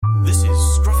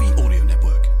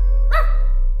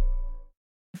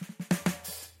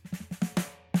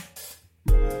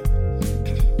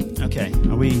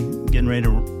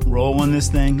roll on this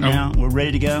thing now? We're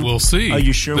ready to go? We'll see. Are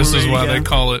you sure this we're ready is why to go? they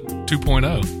call it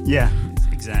 2.0. Yeah,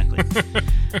 exactly.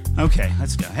 Okay,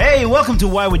 let's go. Hey, welcome to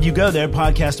Why Would You Go There,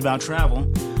 podcast about travel.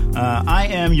 I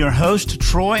am your host,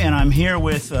 Troy, and I'm here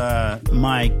with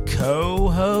my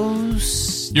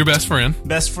co-host. Your best friend.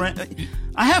 Best friend.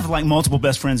 I have like multiple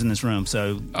best friends in this room,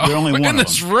 so they're only one in of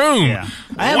this them. room. Yeah,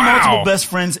 I have multiple best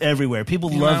friends everywhere.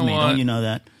 People love me. Don't you know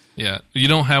that? Yeah, you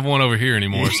don't have one over here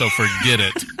anymore, so forget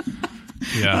it.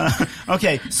 Yeah.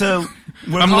 Okay, so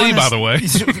I'm Lee, by the way.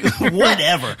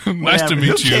 Whatever. Nice to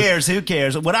meet you. Who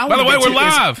cares? What I by the way, we're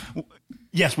live. live.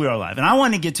 Yes, we are live, and I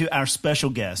want to get to our special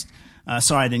guest.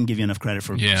 Sorry, I didn't give you enough credit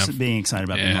for being excited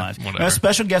about being live. We have a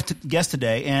special guest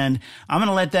today, and I'm going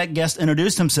to let that guest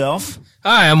introduce himself.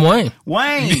 Hi, I'm Wayne.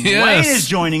 Wayne is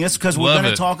joining us because we're going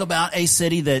to talk about a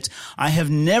city that I have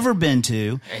never been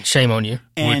to. And shame on you.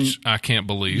 Which I can't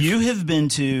believe. You have been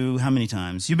to how many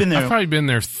times? You've been there. I've probably been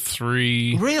there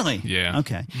 3. Really? Yeah.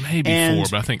 Okay. Maybe 4,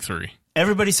 but I think 3.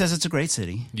 Everybody says it's a great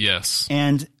city. Yes.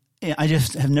 And I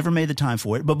just have never made the time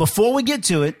for it. But before we get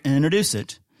to it and introduce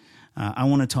it, I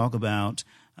want to talk about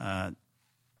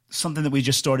something that we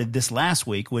just started this last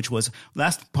week, which was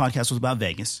last podcast was about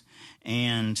Vegas,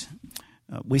 and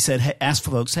we said, hey, ask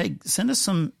folks, hey, send us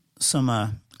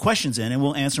some questions in, and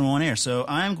we'll answer them on air. So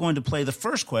I'm going to play the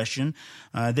first question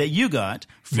that you got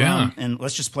from, and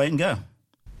let's just play it and go.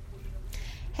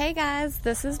 Hey guys,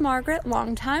 this is Margaret,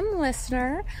 longtime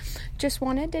listener. Just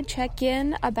wanted to check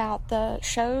in about the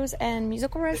shows and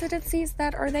musical residencies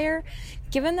that are there.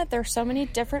 Given that there's so many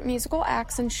different musical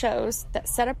acts and shows that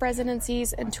set up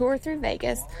residencies and tour through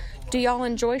Vegas, do y'all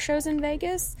enjoy shows in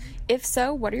Vegas? If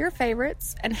so, what are your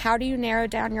favorites, and how do you narrow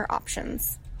down your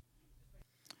options?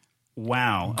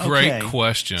 Wow. Great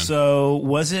question. So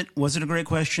was it a great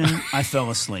question? I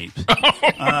fell asleep.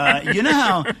 You know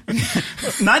how,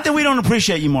 not that we don't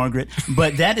appreciate you, Margaret,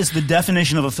 but that is the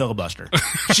definition of a filibuster.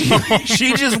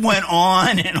 She just went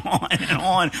on and on and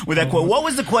on with that quote. What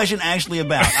was the question actually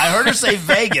about? I heard her say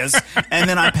Vegas, and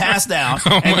then I passed out.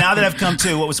 And now that I've come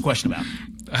to, what was the question about?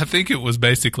 I think it was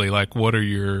basically like, what are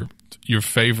your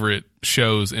favorite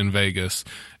shows in Vegas?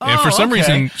 And for some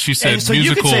reason, she said so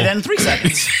musical. You could say that in 3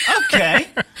 seconds. Okay.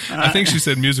 I think she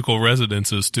said musical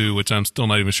residences too, which I'm still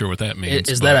not even sure what that means.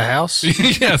 Is that a house?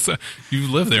 Yes.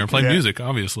 You live there and play music,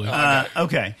 obviously.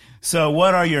 Okay. So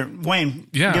what are your, Wayne,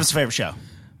 give us a favorite show.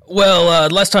 Well,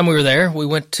 last time we were there, we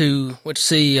went to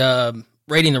see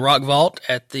Raiding the Rock Vault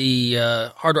at the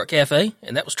Hard Rock Cafe,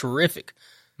 and that was terrific.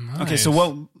 Nice. Okay, so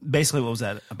what was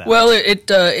that about? Well,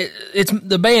 it's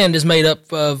the band is made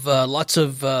up of lots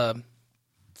of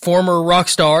former rock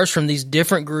stars from these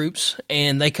different groups,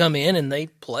 and they come in and they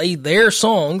play their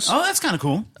songs. Oh, that's kind of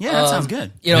cool. Yeah, that sounds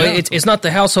good. You know, it's not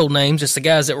the household names; it's the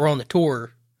guys that were on the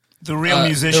tour. The real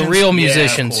musicians. The real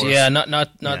musicians. Yeah,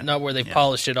 not where they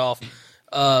polished it off.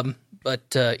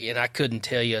 But I couldn't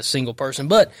tell you a single person,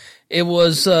 but it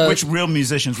was which real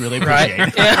musicians really appreciate.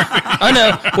 Right? Yeah, I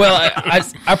know. Well, I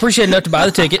appreciate enough to buy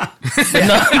the ticket,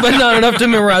 but not enough to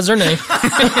memorize their name.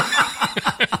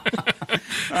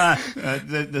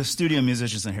 The studio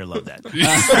musicians in here love that.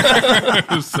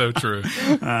 It's so true.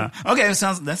 Okay,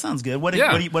 that sounds good. What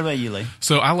about you, Lee?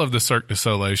 So I love the Cirque du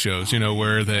Soleil shows.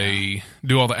 where they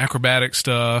do all the acrobatic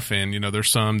stuff, and there's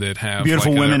some that have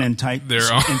beautiful women in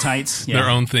tights. Their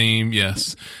own theme.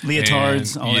 Yes,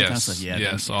 leotards, all that kind of stuff. Yeah,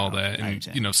 yes, all that.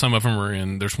 And some of them are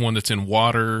in. There's one that's in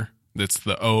water. That's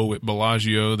the O at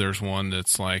Bellagio. There's one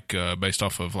that's like based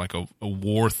off of like a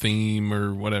war theme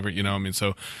or whatever.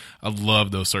 So I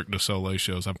love those Cirque du Soleil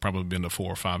shows. I've probably been to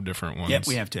 4 or 5 different ones. Yep,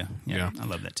 we have to. Yeah, I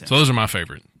love that too. So those are my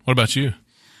favorite. What about you?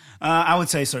 I would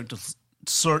say Cirque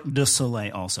du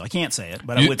Soleil also. I can't say it,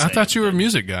 but I would say I thought you were a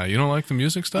music guy. You don't like the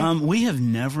music stuff? We have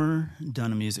never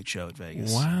done a music show at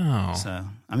Vegas. Wow. So,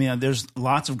 there's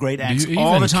lots of great acts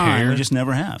all the time. We just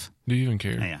never have. Do you even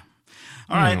care? Yeah.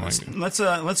 All right,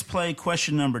 let's play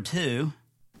question number 2.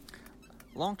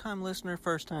 Long-time listener,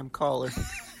 first-time caller.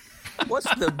 What's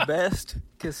the best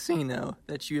casino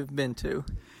that you have been to?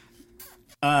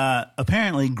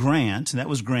 Apparently Grant,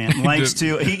 likes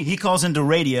to, he calls into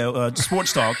radio,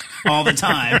 sports talk all the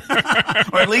time,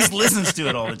 or at least listens to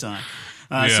it all the time.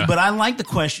 But I like the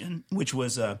question, which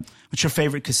was, what's your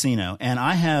favorite casino? And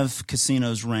I have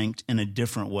casinos ranked in a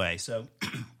different way. So,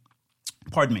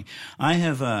 pardon me.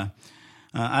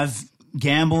 I've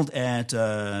gambled at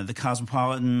the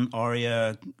Cosmopolitan,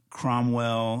 Aria,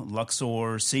 Cromwell,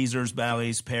 Luxor, Caesars,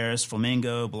 Bally's, Paris,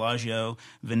 Flamingo, Bellagio,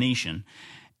 Venetian.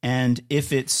 And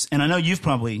I know you've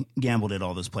probably gambled at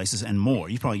all those places and more.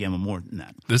 You've probably gambled more than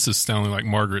that. This is sounding like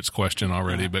Margaret's question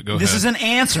already, but go ahead. This is an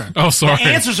answer. Oh, sorry.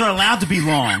 The answers are allowed to be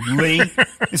long, Lee.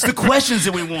 It's the questions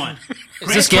that we want.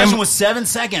 Grant's question was 7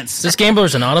 seconds. Is this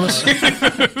Gamblers Anonymous?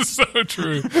 So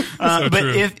true. But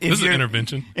true. if This is you're-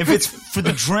 intervention. If it's for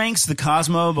the drinks, the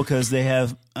Cosmo, because they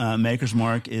have Maker's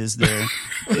Mark is their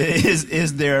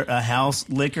house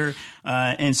liquor,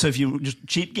 and so if you just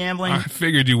cheap gambling, I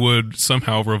figured you would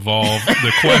somehow revolve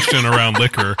the question around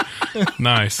liquor.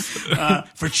 Nice.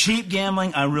 for cheap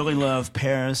gambling, I really love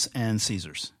Paris and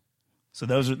Caesars. So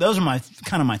those are my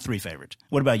kind of my three favorites.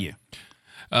 What about you?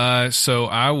 So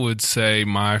I would say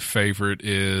my favorite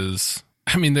is,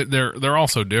 I mean, they're all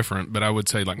so different, but I would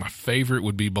say like my favorite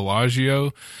would be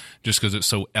Bellagio, just because it's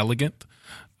so elegant,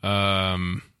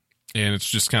 and it's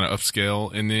just kind of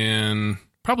upscale. And then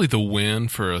probably the Wynn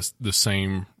for the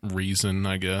same reason,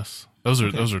 I guess. Those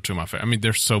are two of my favorites. I mean,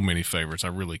 there's so many favorites. I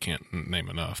really can't name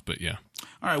enough, but yeah.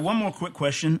 All right, one more quick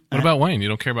question. What about Wayne? You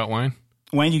don't care about Wayne?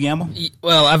 Wayne? You gamble?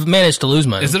 Well, I've managed to lose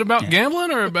money. Is it about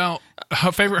gambling or about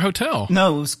a favorite hotel?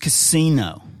 No, it was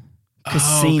casino.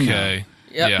 Casino. Okay.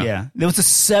 Yep. Yeah, there was a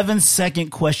 7-second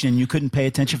question. You couldn't pay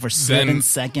attention for 7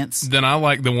 seconds. Then I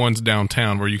like the ones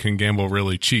downtown where you can gamble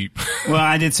really cheap. Well,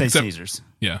 I did say Caesars.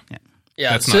 Yeah.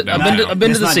 Yeah, That's not I've downtown.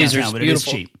 been It's to the not Caesars. downtown, but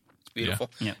Beautiful. it is cheap. It's beautiful.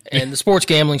 Yeah. And the sports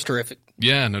gambling's terrific.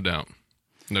 Yeah, no doubt.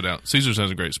 No doubt. Caesars has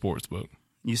a great sports book.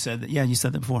 You said that. Yeah, you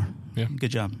said that before. Yeah.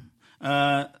 Good job.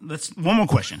 Let's one more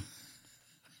question.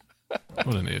 What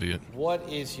an idiot. What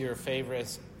is your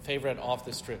favorite off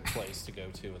the strip place to go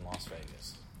to in Las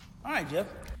Vegas? All right, Jeff.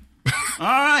 All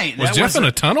right. Was Jeff in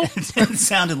a tunnel? It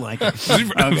sounded like it.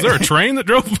 Was there a train that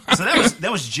drove by? So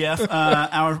that was Jeff.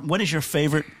 What is your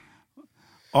favorite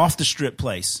off the strip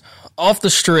place? Off the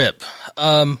strip.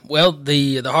 Well,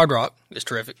 the Hard Rock is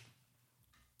terrific.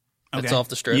 That's Okay. off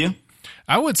the strip. You?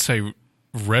 I would say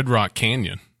Red Rock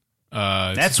Canyon.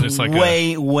 That's it's like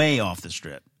way off the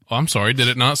strip. Oh, I'm sorry. Did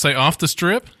it not say off the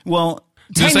strip? Well,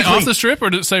 Did it say off the strip or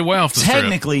did it say way off the strip?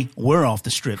 technically, we're off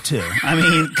the strip too. I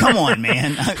mean, come on,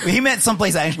 man. He meant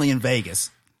someplace actually in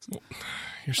Vegas.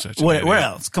 You're such an Where idiot.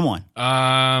 else? Come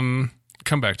on.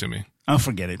 Come back to me. Oh,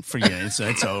 forget it.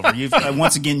 It's over.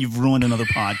 Once again, you've ruined another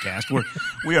podcast.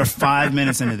 We are 5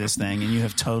 minutes into this thing, and you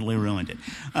have totally ruined it.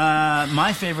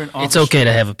 My favorite. It's okay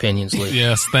to have opinions, Lee.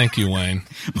 Yes, thank you, Wayne.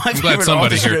 My glad favorite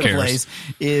somebody off the here strip cares. place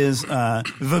is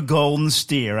the Golden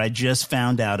Steer. I just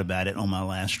found out about it on my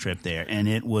last trip there, and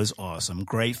it was awesome.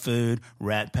 Great food,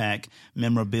 Rat Pack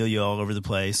memorabilia all over the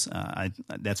place.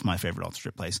 That's my favorite off the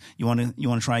strip place. You want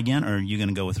to try again, or are you going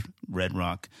to go with Red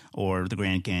Rock or the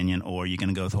Grand Canyon, or are you going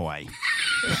to go with Hawaii?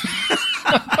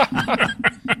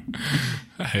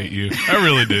 I hate you. I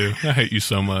really do. I hate you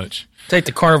so much. Take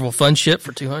the Carnival Fun Ship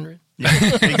for $200.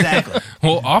 Exactly.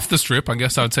 Well, off the strip, I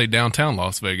guess I would say downtown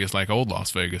Las Vegas, like old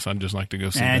Las Vegas. I'd just like to go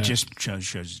see And that. it just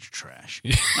shows you're trash.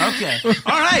 Okay.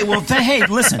 All right. Well, hey,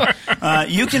 listen,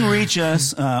 you can reach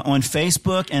us on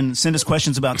Facebook and send us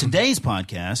questions about today's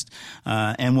podcast,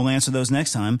 and we'll answer those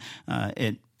next time.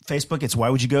 At Facebook, it's Why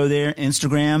Would You Go There?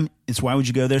 Instagram, it's Why Would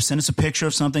You Go There? Send us a picture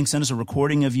of something. Send us a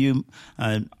recording of you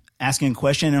asking a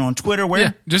question. And on Twitter, where?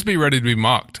 Yeah, just be ready to be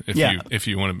mocked if Yeah.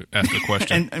 you want to ask a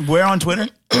question. And where on Twitter?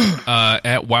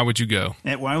 At Why Would You Go?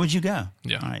 At Why Would You Go?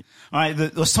 Yeah. All right. All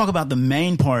right. Let's talk about the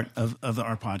main part of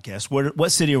our podcast.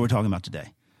 What city are we talking about today?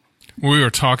 We were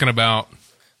talking about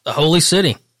The Holy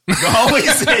City. The Holy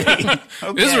City.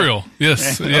 Okay. Israel.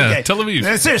 Yes. Yeah. Okay. Tel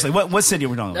Aviv. Seriously, what city are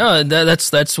we talking about? No,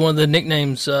 that's one of the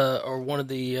nicknames, or one of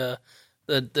the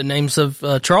names of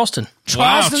Charleston.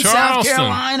 Charleston, South Charleston.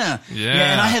 Carolina. Yeah.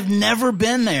 and I have never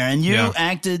been there, and you Yeah.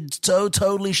 acted so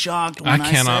totally shocked when I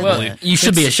I cannot said Well, believe- that. you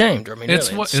should be ashamed. I mean, It's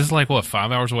really, what? It's like what?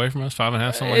 5 hours away from us?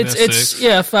 5.5, something like that. it's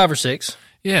 6. 5 or 6.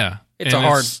 Yeah. It's And a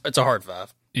hard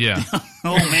 5. Yeah.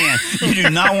 Oh man, you do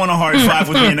not want a hard five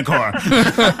with me in the car.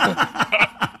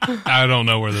 I don't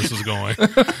know where this is going.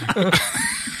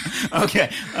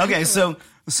 Okay. So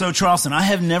Charleston, I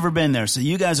have never been there. So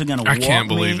you guys are going to I can't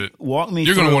believe it. Walk me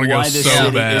You're through going to want to go why this so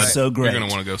city bad. is so great. You're going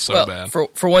to want to go so Well, bad.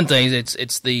 for one thing,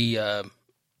 it's the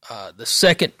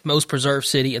second most preserved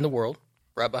city in the world,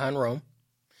 right behind Rome.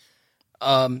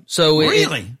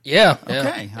 Really? Yeah.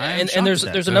 Okay, I am And shocked there's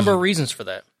at that. a number of reasons for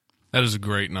that. That is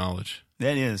great knowledge.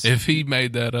 That is. If he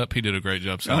made that up, he did a great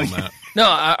job selling that. No,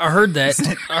 I heard that.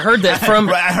 I heard that from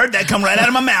I heard that come right out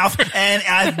of my mouth, and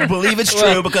I believe it's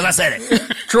true because I said it.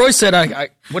 Troy. Said, "I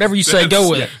whatever you say,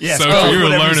 go with it." Yes, so oh, you were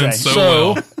whatever you learning say.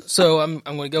 so well. So I'm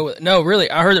going to go with it. No,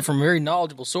 really, I heard it from a very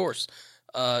knowledgeable source.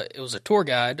 It was a tour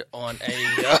guide on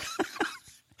a.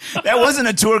 That wasn't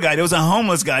a tour guide. It was a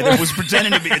homeless guy that was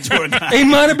pretending to be a tour guide. He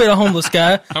might have been a homeless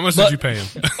guy. How much did you pay him?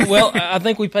 Well, I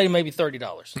think we paid him maybe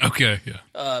 $30. Okay, yeah.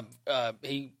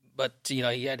 But he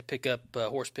had to pick up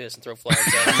horse piss and throw flags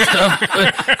at him and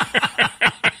stuff.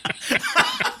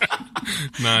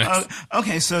 Nice.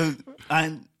 Okay, so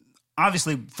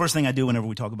Obviously, first thing I do whenever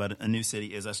we talk about a new city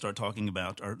is I start talking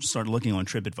about or start looking on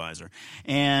TripAdvisor.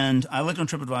 And I looked on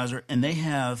TripAdvisor, and they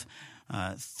have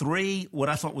 3 what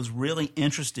I thought was really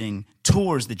interesting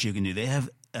tours that you can do. They have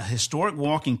a historic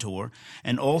walking tour,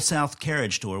 an Old South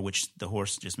carriage tour, which the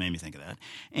horse just made me think of that,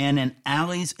 and an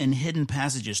alleys and hidden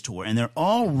passages tour. And they're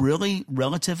all really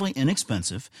relatively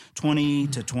inexpensive,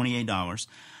 $20 to $28.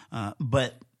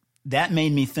 But that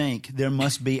made me think there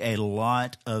must be a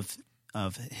lot of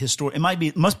historic.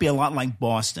 It must be a lot like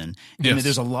Boston. Yes. I mean,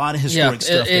 there's a lot of historic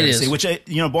stuff there to see, is. which,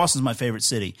 Boston's my favorite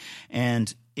city.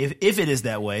 And if it is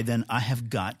that way, then I have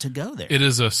got to go there. It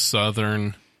is a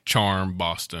Southern charm,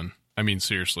 Boston. I mean,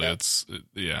 seriously,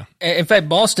 yeah. In fact,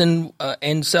 Boston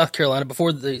and South Carolina,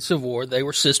 before the Civil War, they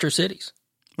were sister cities.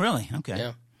 Really? Okay.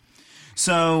 Yeah.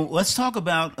 So let's talk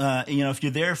about, if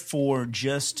you're there for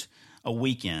just a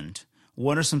weekend,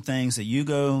 what are some things that you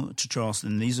go to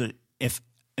Charleston? These are, if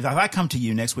I come to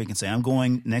you next week and say, I'm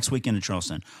going next weekend to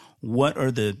Charleston, what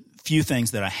are the few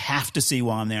things that I have to see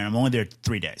while I'm there? I'm only there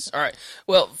 3 days. All right.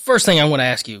 Well, first thing I want to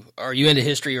ask you, are you into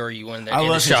history or are you into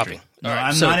shopping? History. No,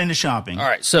 I'm not into shopping. All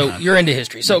right, so you're into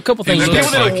history. So a couple things. People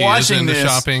People that like are he is watching into this,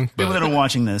 shopping, people but- that are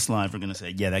watching this live are going to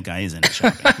say, "Yeah, that guy is into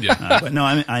shopping." Yeah. But no,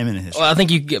 I'm into history. Well, I think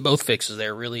you can get both fixes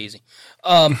there really easy.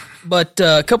 But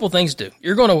a couple things to do.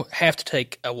 You're going to have to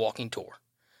take a walking tour.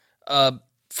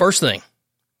 First thing,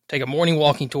 take a morning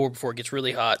walking tour before it gets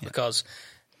really hot because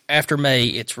after May,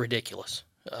 it's ridiculous.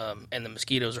 And the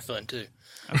mosquitoes are fun too.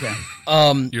 Okay.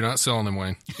 You're not selling them,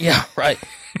 Wayne. Yeah, right.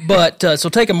 But so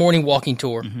take a morning walking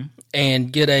tour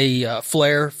and get a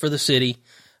flair for the city.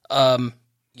 Try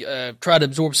to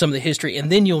absorb some of the history,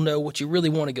 and then you'll know what you really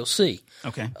want to go see.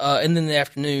 Okay. And then in the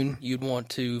afternoon, you'd want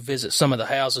to visit some of the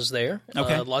houses there.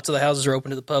 Okay. Lots of the houses are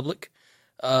open to the public.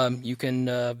 You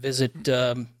can visit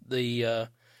the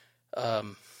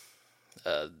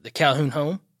Calhoun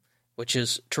home, which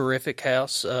is a terrific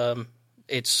house.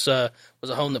 It's was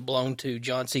a home that belonged to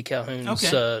John C.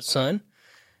 Calhoun's son.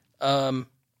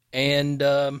 And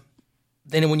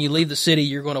then when you leave the city,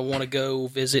 you're going to want to go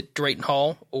visit Drayton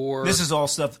Hall. Or This is all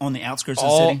stuff on the outskirts of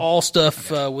the city? all stuff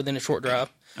within a short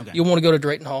drive. Okay. You'll want to go to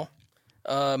Drayton Hall.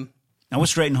 Now,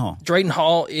 what's Drayton Hall? Drayton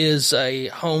Hall is a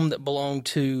home that belonged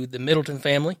to the Middleton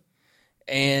family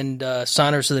and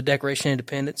signers of the Declaration of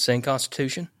Independence and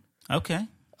Constitution. Okay.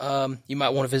 You might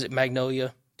want to visit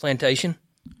Magnolia Plantation.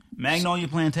 Magnolia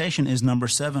Plantation is number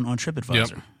 7 on TripAdvisor.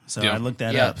 Yep. So Yep. I looked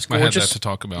that Yeah, up. it's I had that gorgeous. to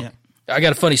talk about. Yeah. I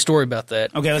got a funny story about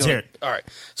that. Okay, let's hear it. All right.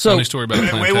 So, Funny story about a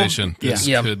plantation. yeah. This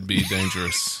Yeah. could be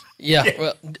dangerous. yeah,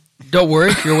 well, don't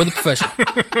worry. You're with a professional.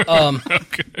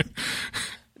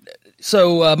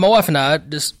 So my wife and I,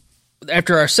 just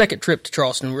after our second trip to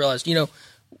Charleston, realized,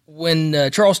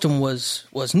 when Charleston was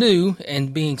new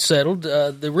and being settled,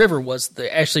 the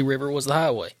Ashley River was the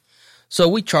highway. So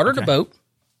we chartered a boat,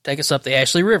 take us up the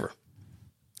Ashley River.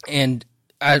 And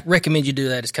I recommend you do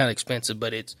that. It's kind of expensive,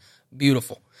 but it's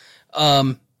beautiful.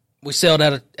 We sailed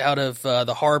out of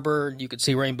the harbor. You could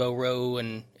see Rainbow Row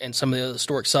and some of the other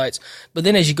historic sites. But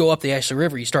then as you go up the Ashley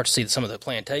River, you start to see some of the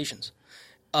plantations.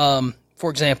 For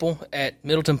example, at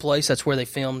Middleton Place, that's where they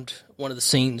filmed one of the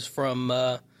scenes from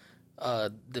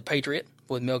The Patriot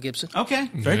with Mel Gibson. Okay.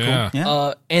 Very Yeah. cool.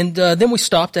 Yeah. And then we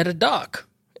stopped at a dock,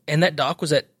 and that dock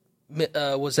was at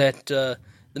the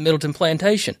Middleton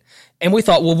Plantation. And we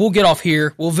thought, well, we'll get off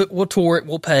here, we'll tour it,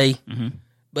 we'll pay. Mm-hmm.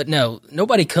 But no,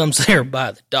 nobody comes there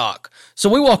by the dock. So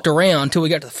we walked around until we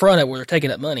got to the front of it where they're taking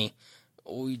that money.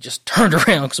 We just turned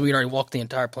around because we'd already walked the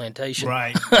entire plantation.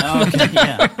 Right. Oh, okay.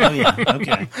 Yeah. Oh, yeah.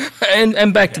 Okay.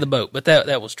 And back to the boat. But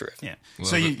that was terrific. Yeah.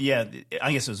 So,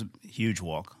 I guess it was a huge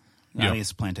walk. I think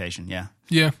it's a plantation. Yeah.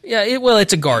 Yeah. Yeah,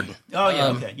 it's a garden. Oh, yeah.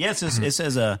 Okay. Yeah, it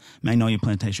says Magnolia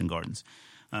Plantation Gardens.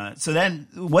 So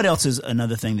what else is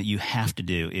another thing that you have to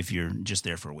do if you're just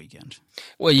there for a weekend?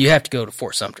 Well, you have to go to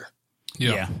Fort Sumter.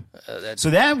 Yeah. So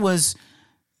that was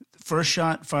first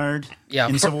shot fired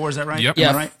in the Civil War, is that right? Yep. Yeah,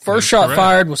 Am I right? first shot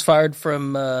fired was fired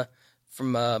from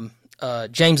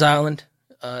James Island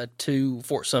to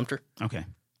Fort Sumter. Okay.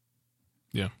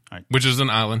 Yeah. Right. Which is an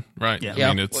island, right? Yeah. I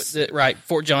Yeah, mean, it's right.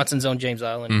 Fort Johnson's on James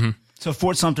Island. So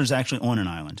Fort Sumter's actually on an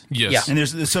island. yes. Yeah. And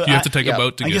there's You have to take a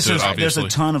boat to I get guess to it, there's obviously. a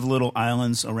ton of little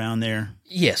islands around there.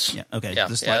 Yes. Yeah. Okay. Yeah.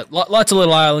 Just Yeah. like- Lots of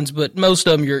little islands, but most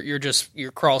of them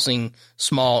you're crossing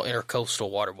small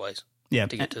intercoastal waterways. Yeah.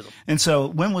 To get to them. And so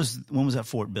when was that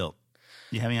fort built?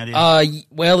 Do you have any idea?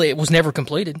 Well, it was never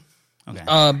completed. Okay.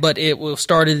 But it was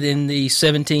started in the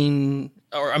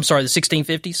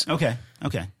 1650s. Okay.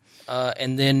 Okay.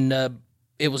 And then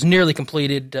it was nearly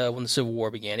completed when the Civil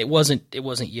War began. It wasn't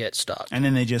yet stopped. And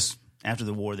then after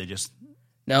the war,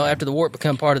 No, after the war, it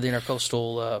became part of the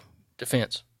intercoastal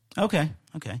defense. Okay.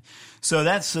 So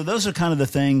those are kind of the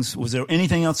things. Was there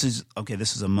anything else?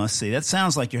 This is a must see. That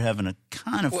sounds like you're having a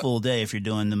kind of full day if you're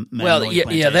doing the Magnolia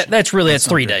Plantation. That's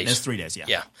 3 days. That's 3 days.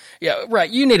 Yeah. Right.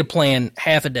 You need to plan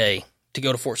half a day to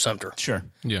go to Fort Sumter. Sure.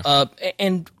 Yeah.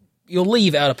 And you'll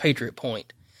leave out of Patriot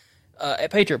Point.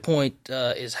 At Patriot Point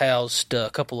is housed a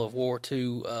couple of World War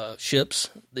II ships.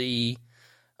 The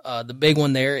big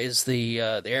one there is the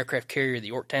aircraft carrier, the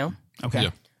Yorktown. Okay.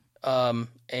 Yeah.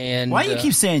 And why do you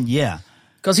keep saying yeah?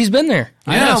 Because he's been there.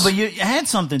 I know, but you had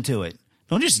something to it.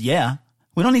 Don't just yeah.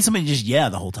 We don't need somebody to just yeah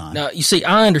the whole time. Now, you see,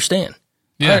 I understand.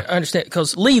 Yeah. I understand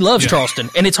because Lee loves Charleston,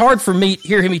 and it's hard for me to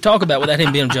hear him talk about it without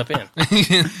him being able to jump in.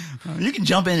 You can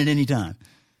jump in at any time.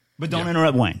 But don't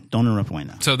interrupt Wayne. Don't interrupt Wayne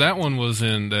now. So that one was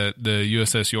in the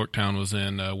USS Yorktown was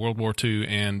in World War II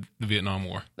and the Vietnam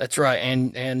War. That's right,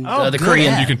 and Oh, the good.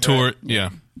 Korean. You can tour it.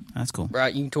 Yeah. That's cool.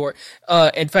 Right, you can tour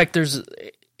it. In fact, there's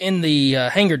in the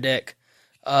hangar deck,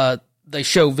 they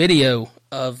show video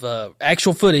of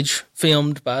actual footage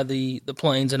filmed by the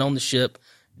planes and on the ship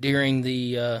during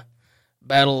the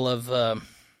Battle of I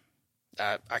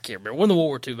can't remember, one of the World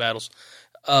War II battles.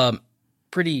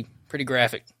 Pretty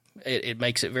graphic. It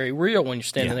makes it very real when you're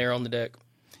standing there on the deck.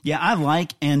 Yeah, I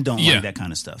like and don't like that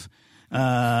kind of stuff.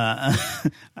 I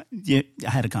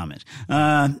had a comment.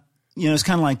 It's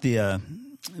kind of like the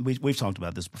we've talked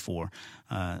about this before.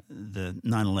 The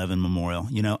 9/11 memorial.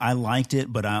 I liked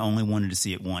it, but I only wanted to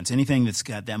see it once. Anything that's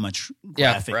got that much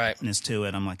graphicness to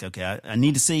it, I'm like, okay, I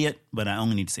need to see it, but I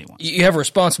only need to see it once. You have a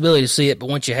responsibility to see it, but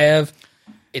once you have,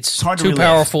 it's hard too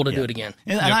powerful to do it again.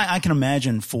 And I can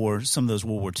imagine for some of those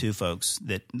World War II folks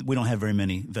that we don't have very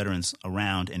many veterans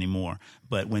around anymore.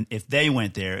 But if they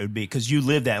went there, it would be because you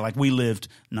lived that, like we lived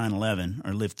 9/11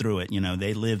 or lived through it.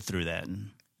 They lived through that,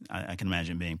 and I can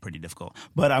imagine it being pretty difficult.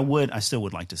 But I still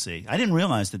would like to see. I didn't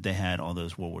realize that they had all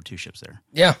those World War II ships there.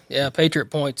 Yeah. Patriot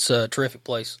Point's a terrific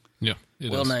place. Yeah,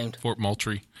 it well is. named. Fort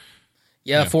Moultrie.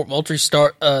 Yeah, Fort Moultrie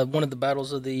one of the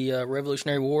battles of the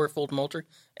Revolutionary War at Fort Moultrie,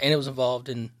 and it was involved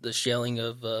in the shelling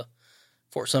of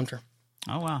Fort Sumter.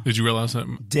 Oh, wow. Did you realize that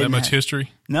much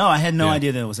history? No, I had no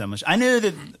idea that it was that much. I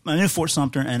knew Fort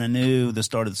Sumter and I knew the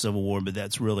start of the Civil War, but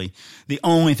that's really the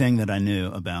only thing that I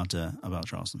knew about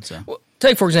Charleston. So, well,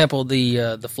 take for example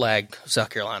the flag of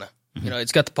South Carolina. Mm-hmm.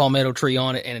 It's got the palmetto tree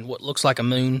on it and what looks like a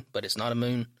moon, but it's not a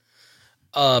moon.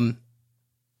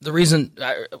 The reason,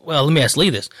 let me ask Lee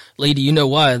this. Lee, do you know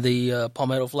why the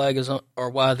palmetto flag is on, or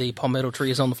why the palmetto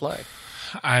tree is on the flag?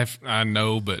 I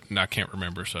know, but I can't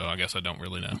remember, so I guess I don't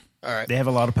really know. All right. They have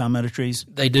a lot of palmetto trees?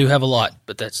 They do have a lot,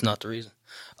 but that's not the reason.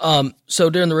 So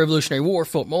during the Revolutionary War,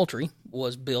 Fort Moultrie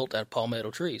was built out of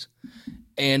palmetto trees.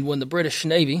 And when the British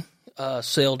Navy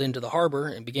sailed into the harbor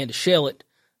and began to shell it,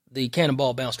 the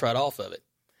cannonball bounced right off of it.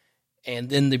 And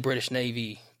then the British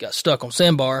Navy got stuck on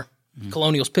sandbar.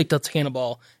 Colonials picked up the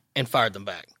cannonball and fired them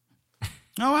back.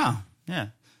 Oh, wow. Yeah.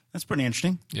 That's pretty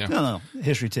interesting. Yeah. No,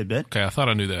 history tidbit. Okay, I thought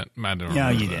I knew that. I don't No,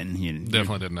 you that. didn't. You didn't.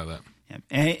 Definitely didn't know that.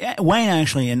 Yeah. Wayne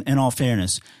actually, in all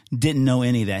fairness, didn't know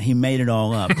any of that. He made it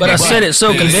all up. But I said it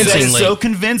so convincingly. So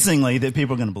convincingly that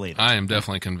people are going to believe it. I am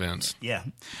definitely convinced. Yeah.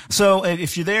 So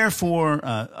if you're there for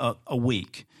a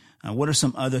week, what are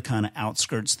some other kind of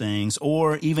outskirts things,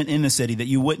 or even in the city that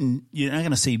you're not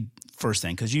going to see first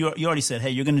thing? Because you already said, hey,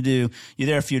 you're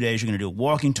there a few days, you're going to do a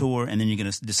walking tour, and then you're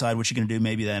going to decide what you're going to do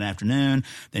maybe that afternoon.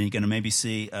 Then you're going to maybe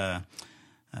see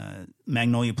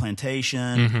Magnolia Plantation.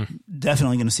 Mm-hmm.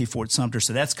 Definitely going to see Fort Sumter.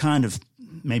 So that's kind of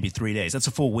maybe 3 days. That's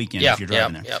a full weekend if you're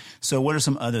driving there. Yep. So what are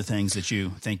some other things that you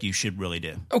think you should really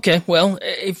do? Okay, well,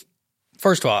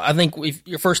 first of all, I think if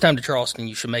your first time to Charleston,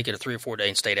 you should make it a 3 or 4 day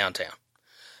and stay downtown.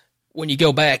 When you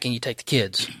go back and you take the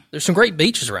kids, there's some great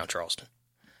beaches around Charleston.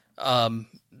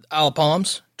 Isle of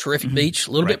Palms, terrific beach,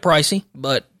 a little bit pricey,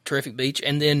 but terrific beach.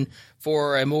 And then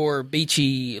for a more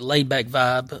beachy, laid-back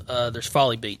vibe, there's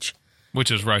Folly Beach.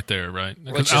 Which is right there, right?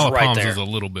 Which is Isle of right Palms there. is a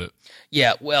little bit.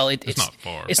 Yeah, well, it's not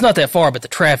far. It's not that far, but the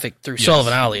traffic through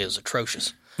Sullivan Alley is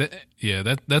atrocious.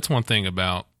 That's one thing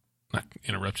about, not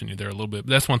interrupting you there a little bit,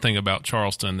 but that's one thing about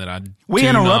Charleston that we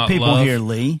interrupt people here,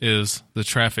 Lee. Is the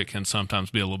traffic can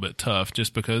sometimes be a little bit tough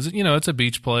just because, it's a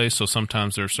beach place, so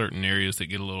sometimes there are certain areas that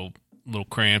get a little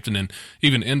cramped, and then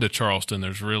even into Charleston,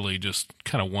 there's really just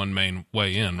kind of one main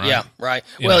way in, right? Yeah, right.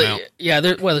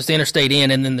 There's the interstate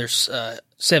in, and then there's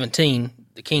 17,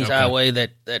 the Kings Highway,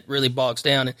 that really bogs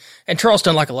down. And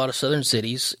Charleston, like a lot of southern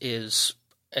cities,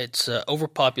 it's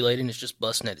overpopulated and it's just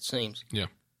busting at its seams. Yeah.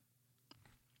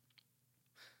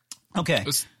 Okay.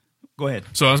 Go ahead.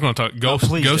 So I was going to talk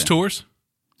ghost tours.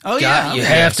 Oh, yeah. You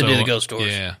have to do the ghost tours.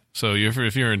 Yeah. So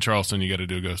if you're in Charleston, you got to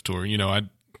do a ghost tour.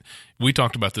 We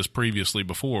talked about this previously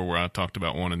before, where I talked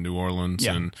about one in New Orleans,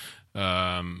 and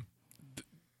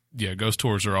ghost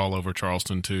tours are all over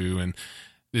Charleston too, and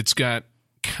it's got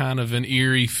kind of an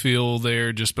eerie feel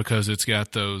there, just because it's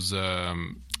got those,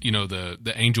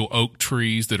 the angel oak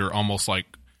trees that are almost like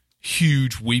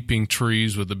huge weeping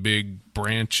trees with the big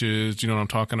branches. You know what I'm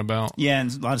talking about? Yeah,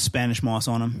 and a lot of Spanish moss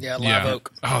on them. Yeah, live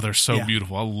oak. Oh, they're so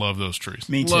beautiful. I love those trees.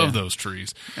 Me too. Love those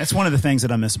trees. That's one of the things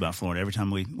that I miss about Florida. Every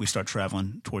time we start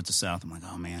traveling towards the south, I'm like,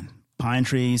 oh man, pine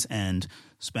trees and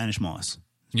Spanish moss.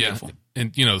 It's beautiful.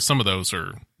 And some of those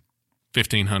are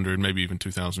 1,500, maybe even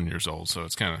 2,000 years old. So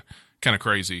it's kind of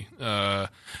crazy.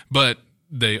 But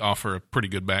they offer a pretty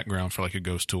good background for like a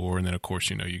ghost tour, and then of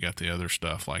course you got the other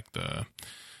stuff like the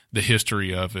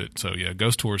history of it. So yeah,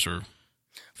 ghost tours are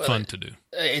fun to do.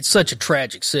 It's such a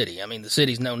tragic city. I mean, the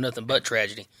city's known nothing but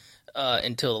tragedy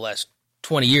until the last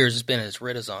 20 years. It's been in its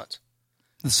renaissance.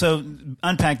 So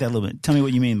unpack that a little bit. Tell me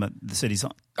what you mean by the city's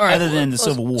other than the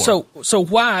Civil War. So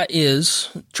why is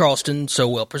Charleston so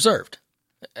well preserved?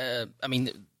 I mean,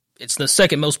 it's the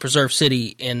second most preserved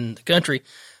city in the country.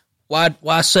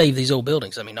 Why save these old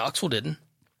buildings? I mean, Knoxville didn't.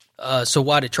 So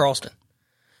why did Charleston?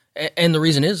 And the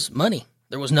reason is money.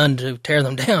 There was none to tear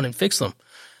them down and fix them.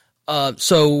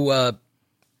 So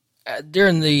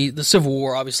during the Civil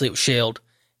War, obviously it was shelled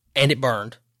and it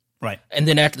burned. Right. And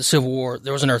then after the Civil War,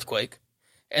 there was an earthquake.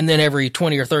 And then every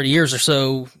 20 or 30 years or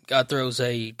so, God throws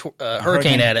a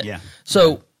hurricane at it. Yeah.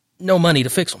 So no money to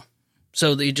fix them.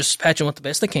 So they just patch them with the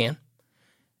best they can.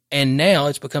 And now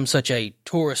it's become such a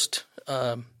tourist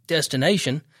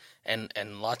destination,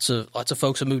 and lots of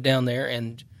folks have moved down there,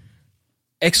 and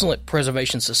excellent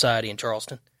preservation society in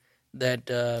Charleston that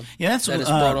that's that has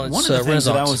brought on one its of the things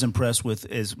that I renaissance. was impressed with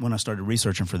is when I started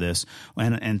researching for this,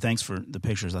 and thanks for the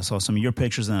pictures. I saw some of your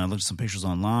pictures, and I looked at some pictures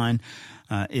online.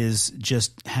 Is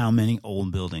just how many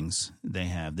old buildings they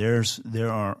have. There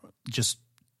are just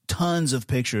tons of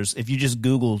pictures. If you just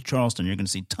Google Charleston, you're going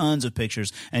to see tons of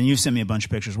pictures, and you've sent me a bunch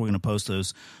of pictures. We're going to post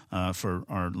those for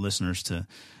our listeners to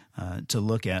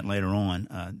look at later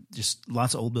on. Just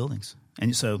lots of old buildings,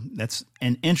 and so that's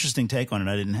an interesting take on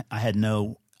it. I had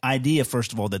no idea,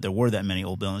 first of all, that there were that many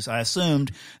old buildings. I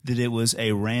assumed that it was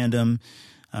a random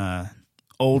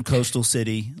old coastal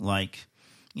city, like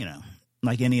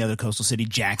any other coastal city,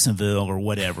 Jacksonville or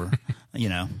whatever,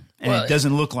 and it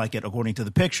doesn't look like it according to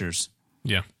the pictures.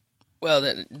 Yeah. Well,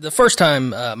 the first time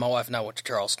my wife and I went to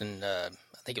Charleston, I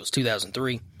think it was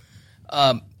 2003,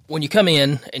 when you come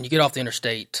in and you get off the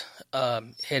interstate,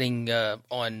 heading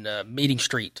on Meeting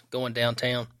Street, going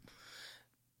downtown,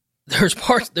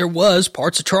 there was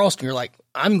parts of Charleston you're like,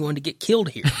 I'm going to get killed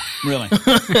here. Really?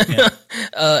 Yeah.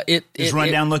 It's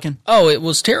run down looking? Oh, it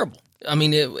was terrible. I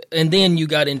mean, and then you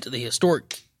got into the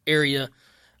historic area,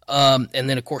 and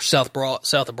then, of course, South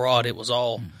of Broad, it was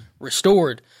all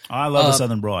restored. Oh, I love the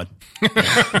Southern Broad.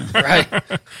 Right.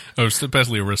 Oh,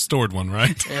 especially a restored one,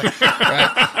 right? Yeah,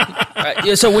 right.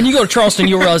 Yeah, so when you go to Charleston,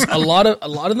 you'll realize a lot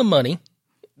of the money,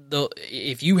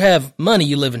 if you have money,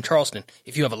 you live in Charleston.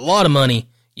 If you have a lot of money,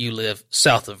 you live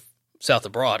south of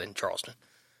Broad in Charleston.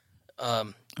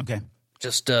 Okay.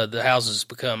 Just the houses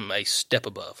become a step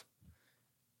above.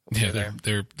 Yeah,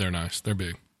 they're nice. They're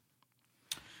big.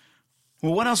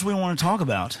 Well, what else do we want to talk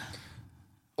about?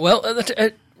 Well,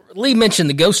 Lee mentioned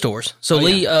the ghost tours. So,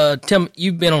 Lee, tell me,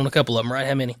 you've been on a couple of them, right?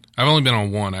 How many? I've only been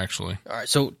on one, actually. All right,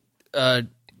 so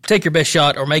take your best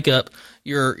shot or make up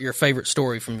your favorite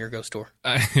story from your ghost tour.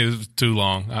 It was too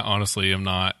long. I honestly am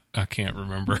not. I can't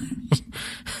remember.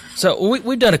 So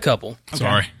we've done a couple. Okay.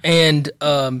 Sorry. And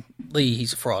Lee,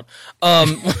 he's a fraud.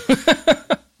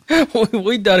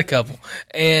 We've done a couple.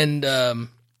 And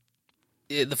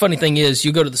the funny thing is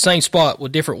you go to the same spot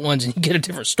with different ones and you get a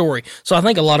different story. So I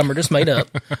think a lot of them are just made up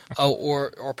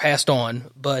or passed on.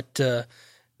 But, do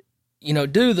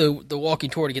the walking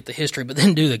tour to get the history, but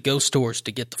then do the ghost tours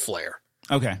to get the flair.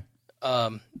 Okay.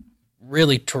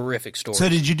 Really terrific story. So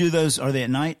did you do those? Are they at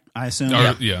night, I assume?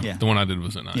 Yeah. The one I did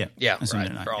was at night. Yeah,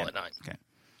 right. They're all at night. Okay.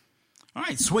 All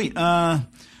right, sweet.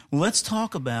 Let's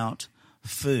talk about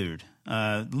food.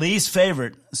 Lee's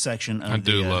favorite section of I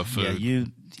do love food.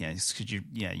 You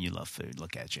love food.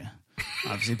 Look at you.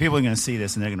 Obviously, people are going to see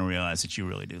this and they're going to realize that you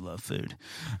really do love food.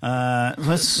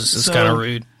 This is kind of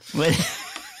rude.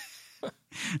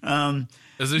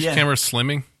 Is this camera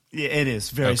slimming? Yeah, it is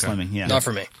very slimming. Yeah, not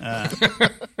for me.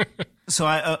 So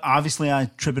I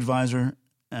TripAdvisor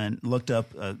and looked up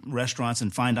restaurants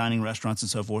and fine dining restaurants and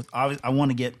so forth. I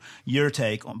want to get your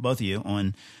take on both of you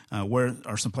on where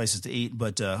are some places to eat,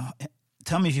 but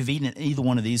tell me if you've eaten at either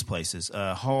one of these places: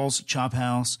 Hall's Chop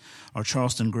House or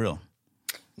Charleston Grill.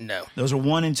 No. Those are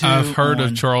 1 and 2. I've heard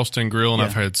of Charleston Grill, and Yeah.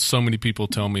 I've had so many people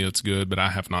tell me it's good, but I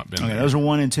have not been Okay, there. those are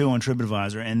 1 and 2 on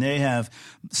TripAdvisor, and they have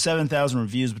 7,000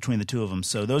 reviews between the two of them.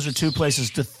 So those are 2 places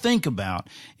to think about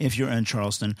if you're in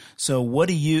Charleston. So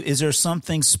is there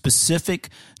something specific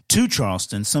to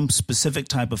Charleston, some specific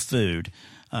type of food?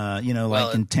 Like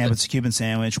in Tampa, it's a Cuban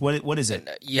sandwich. What is it?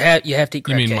 You have to eat You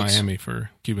crab mean cakes. Miami for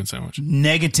Cuban sandwich?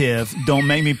 Negative. Don't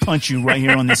make me punch you right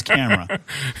here on this camera.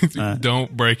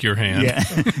 Don't break your hand. Yeah.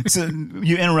 So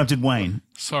you interrupted Wayne.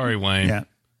 Sorry, Wayne. Yeah.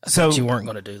 So You weren't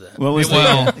going to do that. what was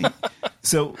Well-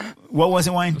 So what was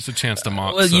it, Wayne? It's a chance to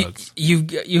mock Well, suds.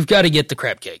 you've got to get the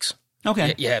crab cakes.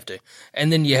 Okay. You have to,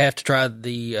 and then you have to try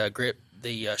the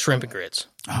shrimp and grits.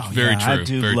 Oh, Very yeah, I true,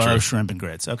 do very love true. shrimp and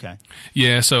grits. Okay.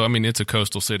 Yeah, so I mean, it's a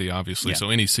coastal city, obviously, Yeah. so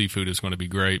any seafood is going to be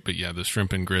great. But yeah, the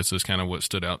shrimp and grits is kind of what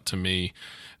stood out to me.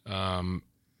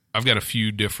 I've got a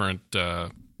few different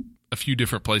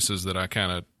places that I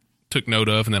kind of took note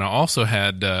of, and then I also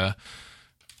had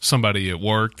somebody at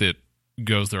work that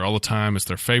goes there all the time. It's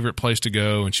their favorite place to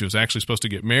go, and she was actually supposed to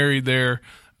get married there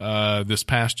this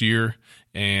past year,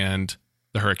 and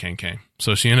the hurricane came.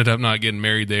 So she ended up not getting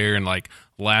married there, and like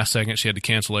last second she had to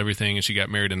cancel everything, and she got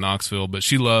married in Knoxville. But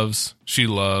she loves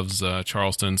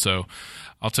Charleston. So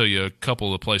I'll tell you a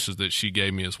couple of the places that she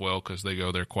gave me as well, because they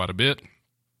go there quite a bit.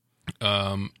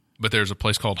 But there's a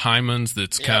place called Hyman's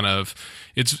that's kind of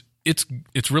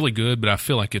it's really good, but I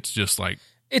feel like it's just like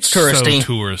It's touristy.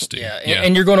 so touristy. Yeah,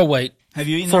 and you're going to wait Have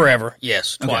you eaten there? forever.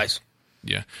 Yes, twice.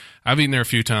 Yeah, I've eaten there a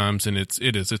few times, and it's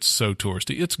so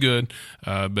touristy. It's good,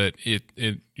 but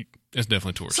it's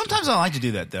definitely touristy. Sometimes I like to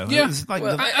do that though. Yeah. It's like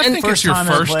Well, the I think it's your time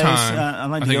at a first place, time. I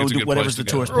like I to think go it's a do good whatever's place the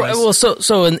to go. tourist Right, place. well,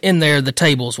 so in there, the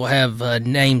tables will have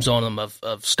names on them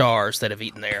of stars that have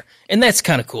eaten there, and that's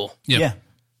kind of cool. Yep.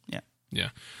 Yeah. Yeah.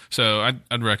 So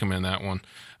I'd recommend that one.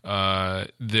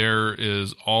 There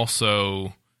is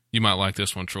also, you might like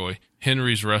this one, Troy,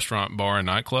 Henry's Restaurant, Bar, and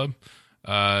Nightclub.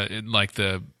 Like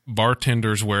the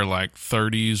bartenders wear like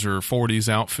 30s or 40s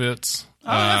outfits. Oh,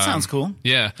 that sounds cool.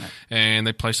 Yeah. And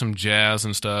they play some jazz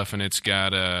and stuff, and it's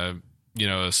got a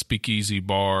speakeasy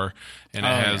bar, and it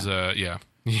has Yeah.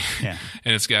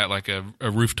 and it's got like a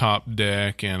rooftop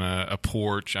deck and a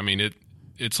porch. I mean,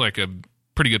 it's like a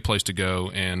pretty good place to go,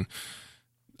 and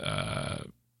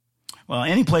Well,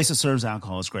 any place that serves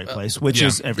alcohol is a great place, which yeah.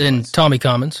 is every Then place. Tommy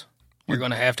Commons. You're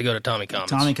going to have to go to Tommy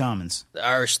Commons. Tommy Commons. the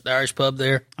Irish pub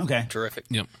there. Okay. Terrific.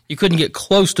 Yep. You couldn't get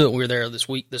close to it when we were there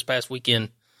this past weekend.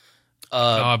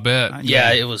 I bet.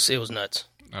 Yeah, it was nuts.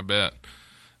 I bet.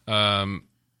 And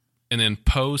then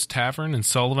Poe's Tavern in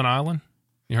Sullivan Island.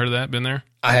 You heard of that? Been there?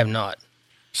 I have not.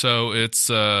 So it's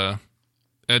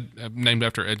named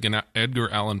after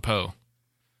Edgar Allan Poe.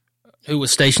 Who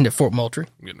was stationed at Fort Moultrie?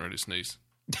 I'm getting ready to sneeze.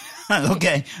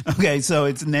 Okay. So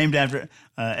it's named after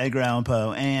Edgar Allan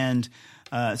Poe, and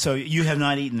so you have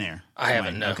not eaten there. I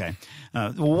haven't, no. Okay.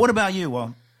 Well, what about you?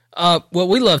 Well, Well,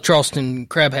 we love Charleston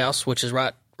Crab House, which is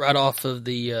right off of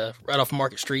right off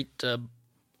Market Street,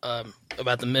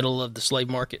 about the middle of the slave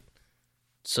market.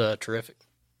 It's terrific.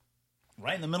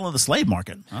 right in the middle of the slave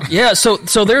market. Huh? Yeah, so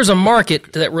there's a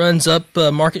market that runs up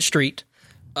Market Street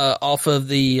off of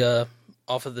the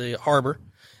harbor,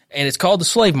 and it's called the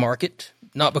Slave Market.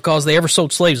 Not because they ever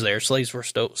sold slaves there; slaves were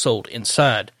sold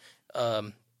inside,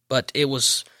 but it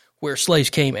was where slaves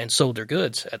came and sold their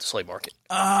goods at the slave market.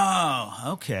 Oh,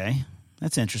 okay,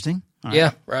 that's interesting. All right.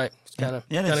 Yeah, right. It's kind of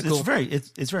cool.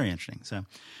 It's very interesting. So,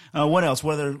 what else?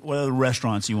 What other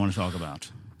restaurants you want to talk about?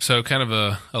 So kind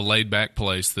of a laid back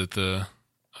place that the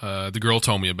girl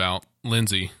told me about,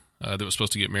 Lindsay, that was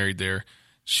supposed to get married there.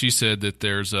 She said that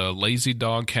there's a Lazy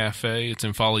Dog Cafe. It's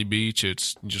in Folly Beach.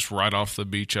 It's just right off the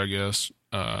beach, I guess.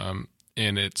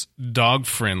 And it's dog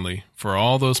friendly for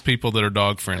all those people that are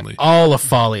dog friendly. All of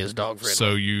Folly is dog friendly.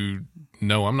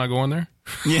 So I'm not going there.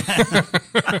 Yeah,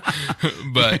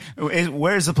 But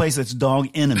where's the place that's dog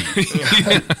enemy?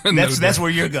 That's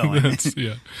where you're going.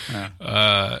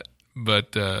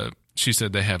 But she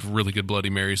said they have really good Bloody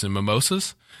Marys and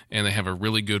mimosas, and they have a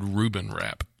really good Reuben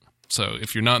wrap. So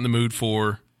if you're not in the mood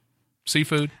for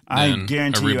seafood, I then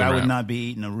guarantee a you Reuben I would wrap. not be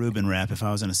eating a Reuben wrap if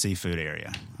I was in a seafood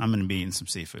area. I'm going to be eating some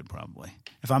seafood probably.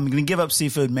 If I'm going to give up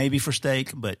seafood, maybe for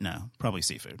steak, but no, probably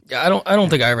seafood. Yeah, I don't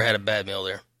think I ever had a bad meal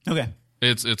there. Okay.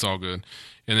 It's all good.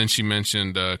 And then she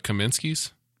mentioned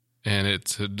Kaminsky's, and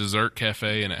it's a dessert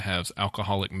cafe, and it has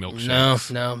alcoholic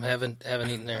milkshakes. No, haven't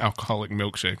eaten there. Alcoholic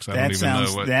milkshakes. I don't even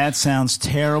know what. That sounds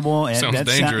terrible. Sounds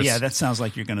dangerous. Yeah, that sounds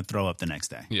like you're going to throw up the next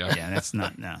day. Yeah. That's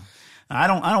not no. I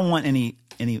don't want any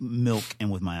milk in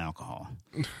with my alcohol.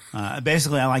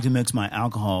 Basically, I like to mix my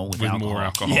alcohol with alcohol. More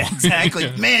alcohol. Yeah, exactly.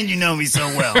 Yeah. Man, you know me so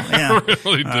well. Yeah. I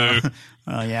really do.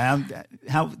 Yeah.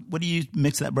 What do you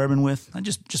mix that bourbon with?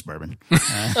 Just bourbon.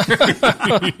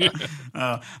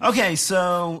 Okay.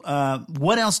 So,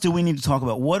 what else do we need to talk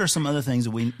about? What are some other things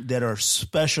that are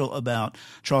special about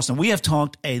Charleston? We have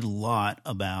talked a lot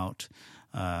about,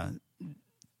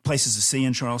 places to see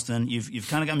in Charleston. You've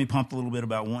kind of got me pumped a little bit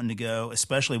about wanting to go,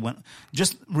 especially when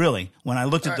I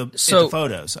looked at the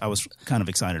photos, I was kind of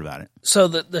excited about it. So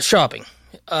the shopping,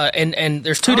 and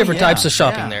there's two different types of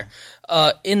shopping there.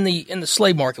 In the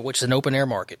slave market, which is an open air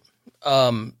market,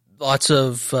 lots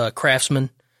of craftsmen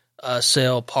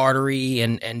sell pottery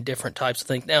and different types of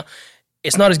things. Now,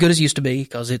 it's not as good as it used to be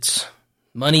because it's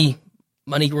money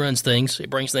runs things. It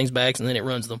brings things back and then it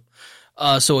runs them.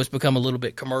 So it's become a little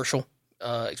bit commercial.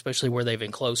 Especially where they've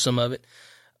enclosed some of it.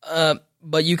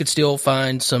 But you could still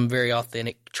find some very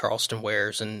authentic Charleston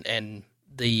wares and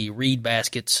the reed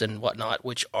baskets and whatnot,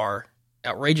 which are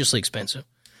outrageously expensive.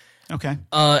 Okay.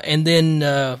 And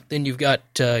then you've got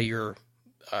your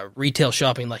retail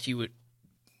shopping like you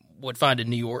would find in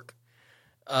New York.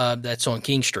 That's on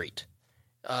King Street.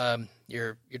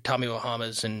 Your Tommy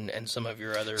Bahama's and some of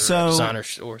your other designer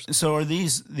stores. So are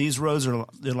these roads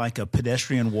they're like a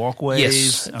pedestrian walkways?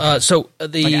 Yes. Okay. So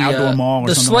like an outdoor mall or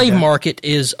the something slave like that? market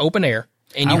is open air,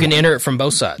 and you can enter it from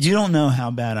both sides. You don't know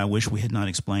how bad I wish we had not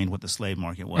explained what the slave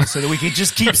market was, so that we could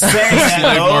just keep saying that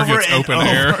Slave over market's and open over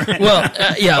air. and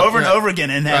Well, yeah, over and right. over again,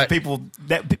 and have Right. people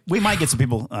that we might get some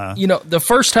people. The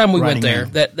first time we went writing there,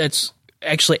 in. that's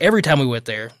actually every time we went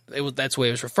there, that's the way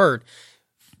it was referred.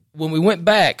 When we went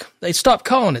back, they stopped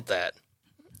calling it that,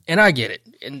 and I get it,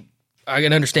 and I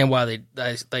can understand why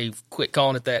they quit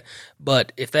calling it that.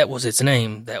 But if that was its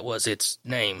name, that was its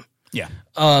name. Yeah.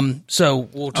 So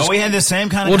we'll just we had the same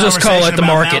kind of we'll just conversation call it the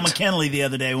about market. Mount McKinley the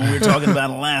other day when we were talking about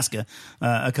Alaska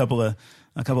a couple of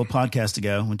podcasts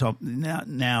ago. We talked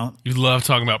now. You love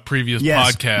talking about previous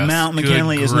Yes, podcasts. Mount Good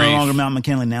McKinley is no grief. longer Mount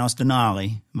McKinley. Now it's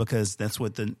Denali because that's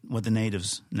what the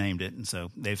natives named it, and so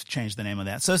they've changed the name of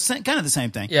that. So it's kind of the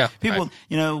same thing. Yeah, people,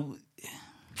 right.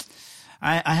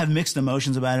 I have mixed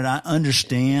emotions about it. I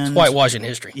understand whitewashing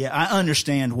history. Yeah, I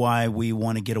understand why we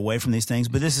want to get away from these things,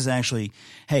 but this is actually,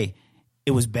 hey,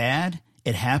 it was bad.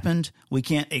 It happened. We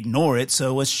can't ignore it.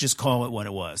 So let's just call it what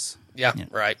it was. Yeah.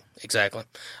 Right. Exactly.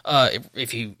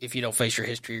 If you don't face your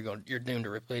history, you're doomed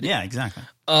to repeat it. Yeah, exactly.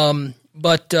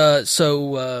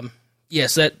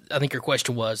 Yes, that I think your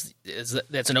question was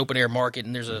that's an open air market,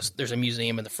 and there's a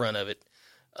museum in the front of it,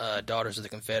 Daughters of the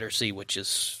Confederacy, which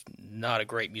is not a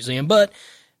great museum, but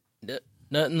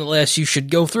nonetheless you should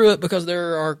go through it because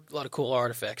there are a lot of cool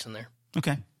artifacts in there.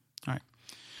 Okay. All right.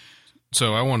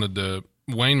 So I wanted to.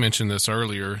 Wayne mentioned this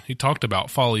earlier. He talked about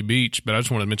Folly Beach, but I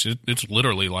just wanted to mention it's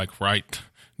literally like right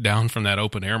down from that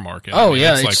open air market. Oh,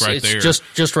 yeah, it's like right it's there,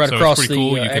 just right so across it's the pretty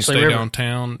cool. You can Ashley stay River.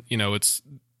 downtown.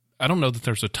 I don't know that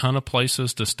there's a ton of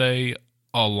places to stay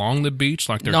along the beach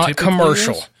like there Not typically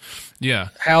commercial. is. Yeah,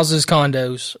 Houses,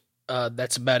 condos.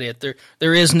 That's about it.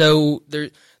 There is no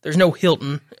there's no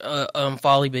Hilton on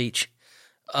Folly Beach.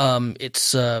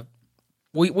 It's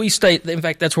we stayed. In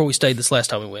fact, that's where we stayed this last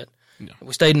time we went. Yeah.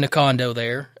 We stayed in a condo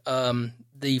there.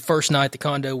 The first night the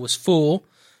condo was full,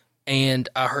 and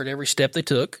I heard every step they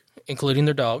took, including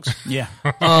their dogs. Yeah.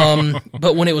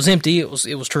 But when it was empty, it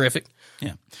was terrific.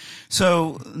 Yeah.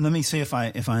 So let me see if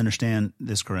I understand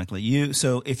this correctly.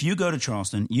 So if you go to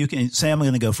Charleston, you can say I'm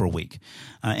going to go for a week,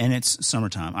 and it's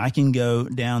summertime. I can go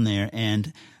down there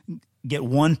and get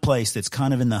one place that's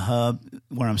kind of in the hub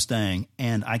where I'm staying,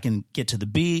 and I can get to the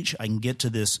beach, I can get to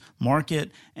this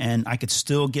market, and I could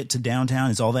still get to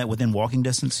downtown. Is all that within walking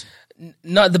distance?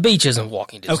 No, the beach isn't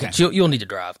walking distance. Okay. You'll need to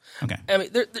drive. Okay. I mean,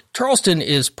 Charleston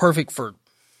is perfect for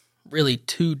really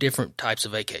two different types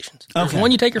of vacations. There's Okay.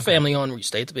 one you take your family on where you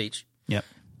stay at the beach. Yep.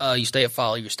 You stay at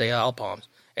Folly, you stay at Isle Palms.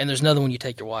 And there's another one you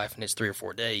take your wife, and it's 3 or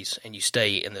 4 days, and you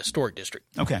stay in the historic district.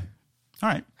 Okay. All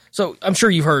right. So I'm sure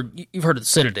you've heard of the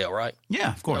Citadel, right?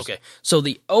 Yeah, of course. Okay. So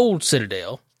the old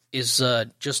Citadel is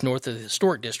just north of the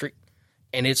historic district,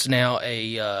 and it's now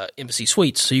a Embassy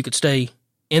Suites. So you could stay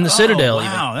in the Citadel.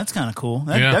 Wow, that's kind of cool.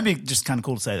 That'd be just kind of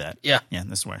cool to say that. Yeah. Yeah,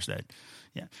 that's where I stayed.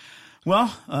 Yeah. Well,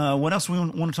 what else we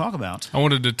want to talk about? I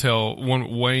wanted to tell.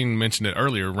 Wayne mentioned it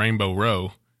earlier. Rainbow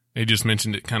Row. He just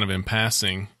mentioned it kind of in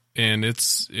passing, and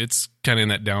it's kind of in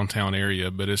that downtown area,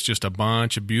 but it's just a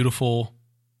bunch of beautiful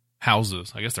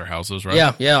houses. I guess they're houses,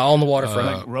 right? Yeah, all on the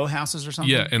waterfront. Like row houses or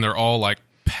something? Yeah, and they're all like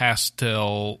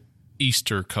pastel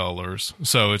Easter colors.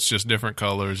 So it's just different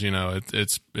colors.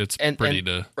 It's pretty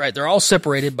to. Right, they're all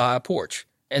separated by a porch.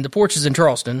 And the porches in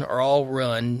Charleston are all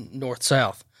run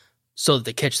north-south so that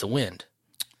they catch the wind.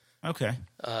 Okay.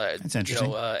 That's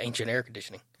interesting. Ancient air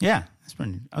conditioning. Yeah. That's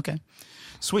pretty okay.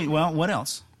 Sweet. Well, what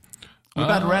else? We're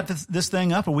about to wrap this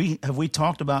thing up. Have we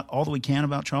talked about all that we can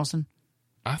about Charleston?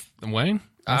 Wayne?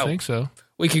 I think so.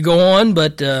 We could go on,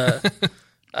 but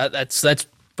that's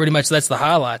pretty much the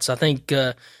highlights. I think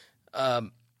you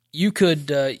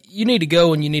need to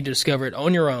go and you need to discover it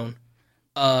on your own.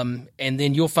 And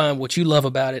then you'll find what you love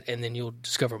about it, and then you'll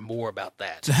discover more about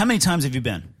that. So how many times have you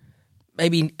been?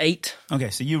 Maybe 8. Okay,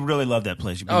 so you really love that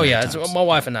place. Oh, yeah. My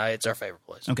wife and I, it's our favorite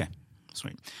place. Okay,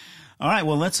 sweet. All right,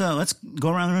 well, let's go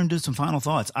around and do some final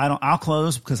thoughts. I'll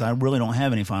close because I really don't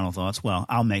have any final thoughts. Well,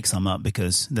 I'll make some up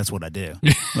because that's what I do.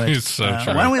 But, It's so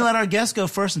true. Why don't we let our guests go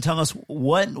first and tell us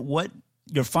what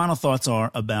your final thoughts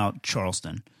are about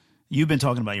Charleston? You've been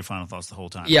talking about your final thoughts the whole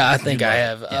time. Yeah, I think I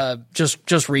have. Yeah. Just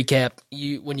recap.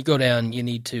 When you go down, you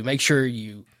need to make sure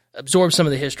you absorb some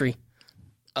of the history.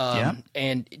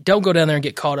 And don't go down there and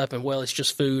get caught up in, well, it's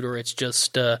just food or it's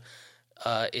just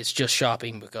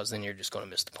shopping, because then you're just going to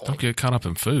miss the point. Don't get caught up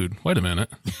in food. Wait a minute.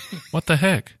 What the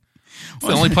heck? It's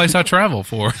the only place I travel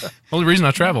for. Only reason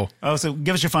I travel. Oh, so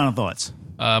give us your final thoughts.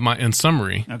 In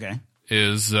summary, okay,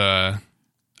 is I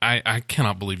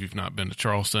cannot believe you've not been to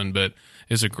Charleston, but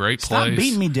it's a great place. Stop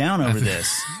beating me down over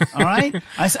this. All right?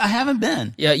 I haven't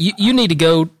been. Yeah, you need to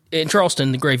go in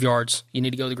Charleston, the graveyards. You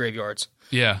need to go to the graveyards.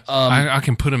 Yeah, I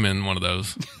can put them in one of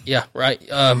those. Yeah, right.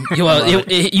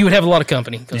 You would have a lot of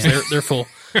company because they're full.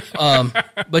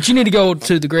 But you need to go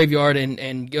to the graveyard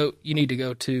and go. You need to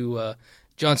go to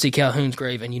John C. Calhoun's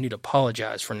grave, and you need to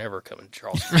apologize for never coming to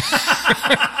Charleston.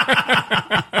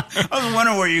 I was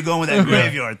wondering where you're going with that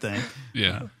graveyard thing.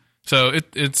 Yeah. So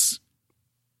it's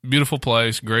beautiful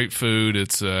place, great food.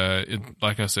 It's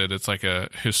like I said, it's like a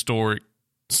historic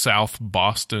South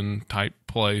Boston type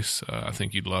place. I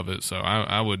think you'd love it. So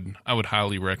I would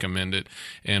highly recommend it.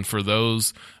 And for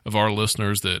those of our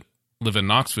listeners that live in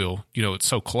Knoxville, it's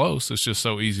so close. It's just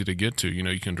so easy to get to.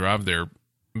 You can drive there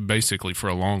basically for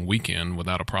a long weekend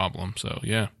without a problem. So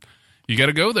yeah, you got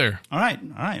to go there. All right.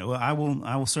 Well, I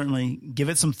will certainly give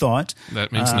it some thought.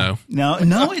 That means no.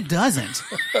 No, it doesn't.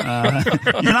 You're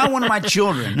not one of my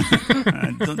children.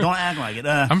 Don't act like it.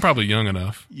 I'm probably young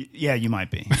enough. Yeah, you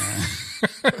might be.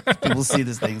 People see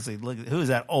this thing and say, "Look, who is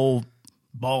that old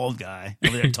bald guy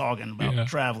over there talking about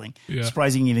traveling?" Yeah.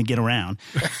 Surprised you can even get around.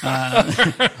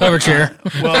 Hover chair.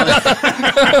 Well,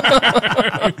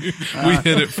 we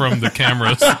hid it from the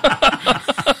cameras.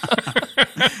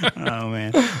 Oh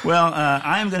man! Well,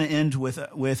 I am going to end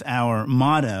with our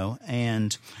motto.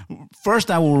 And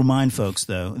first, I will remind folks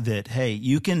though that hey,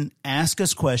 you can ask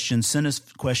us questions, send us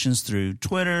questions through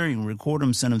Twitter. You can record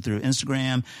them, send them through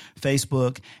Instagram,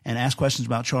 Facebook, and ask questions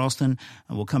about Charleston.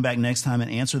 And we'll come back next time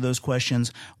and answer those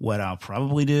questions. What I'll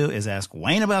probably do is ask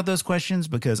Wayne about those questions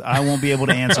because I won't be able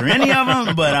to answer any of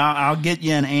them, but I'll get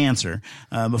you an answer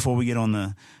before we get on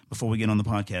the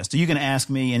podcast. So you can ask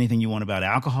me anything you want about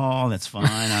alcohol. That's fine.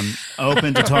 I'm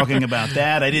open to talking about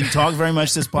that. I didn't talk very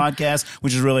much this podcast,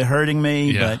 which is really hurting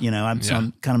me, but I'm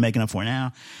kind of making up for it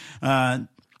now.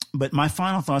 But my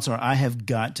final thoughts are I have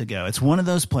got to go. It's one of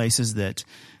those places that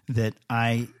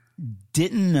I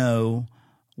didn't know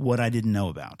what I didn't know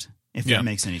about, if that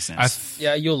makes any sense.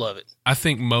 You'll love it. I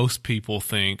think most people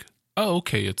think, oh,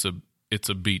 okay, it's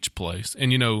a beach place.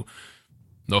 And no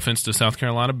offense to South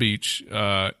Carolina Beach,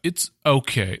 it's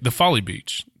okay. The Folly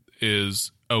Beach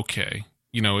is okay.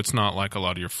 It's not like a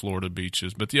lot of your Florida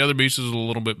beaches, but the other beaches are a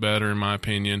little bit better in my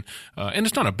opinion. And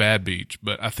it's not a bad beach,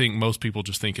 but I think most people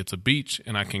just think it's a beach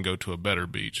and I can go to a better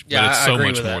beach. Yeah, but it's so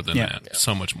much more than that. Yeah.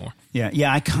 So much more.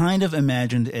 Yeah. I kind of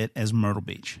imagined it as Myrtle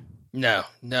Beach. No,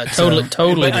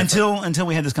 totally. Until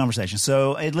we had this conversation.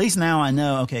 So at least now I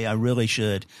know, okay, I really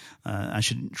should, I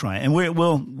should try it. And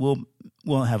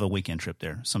we'll have a weekend trip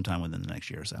there sometime within the next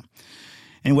year or so.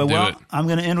 Anyway, I'm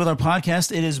going to end with our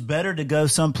podcast. It is better to go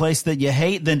someplace that you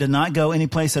hate than to not go any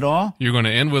place at all. You're going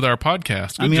to end with our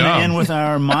podcast. Good I'm job. going to end with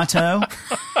our motto.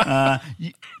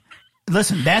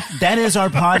 Listen, that is our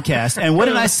podcast. And what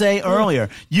did I say earlier?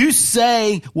 You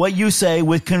say what you say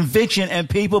with conviction and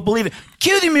people believe it.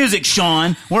 Cue the music,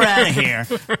 Sean. We're out of here.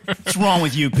 What's wrong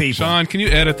with you people? Sean, can you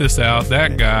edit this out?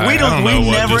 That guy. We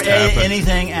never edit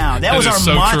anything out. That was our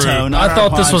so motto. True. I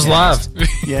thought this was live.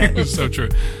 Yeah. It's so true.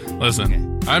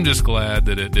 Listen, I'm just glad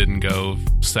that it didn't go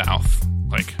south.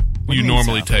 Like you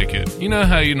normally take it. You know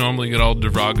how you normally get all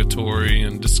derogatory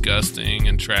and disgusting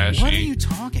and trashy. What are you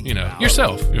talking about?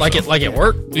 Yourself. Like it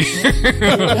work? Like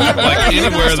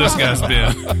anywhere this guy's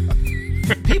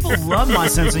been. People love my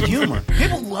sense of humor.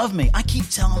 People love me. I keep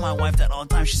telling my wife that all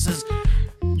the time. She says,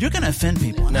 you're going to offend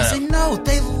people. And I say, no,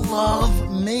 they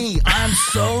love me. I'm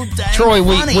so dang Troy,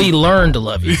 funny. we learn to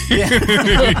love you.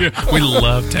 We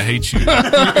love to hate you.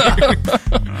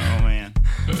 Oh, man.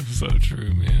 That's so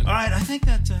true, man. All right, I think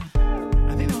that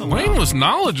Wayne was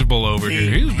knowledgeable over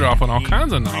here. He was dropping all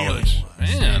kinds of knowledge.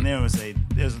 Really Man.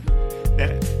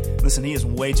 Listen, he is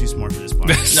way too smart for this part.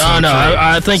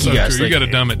 I think you guys You think got to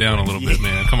dumb it down a little bit,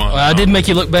 man. Come on. I did make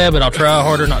you look bad, but I'll try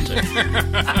harder not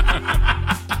to.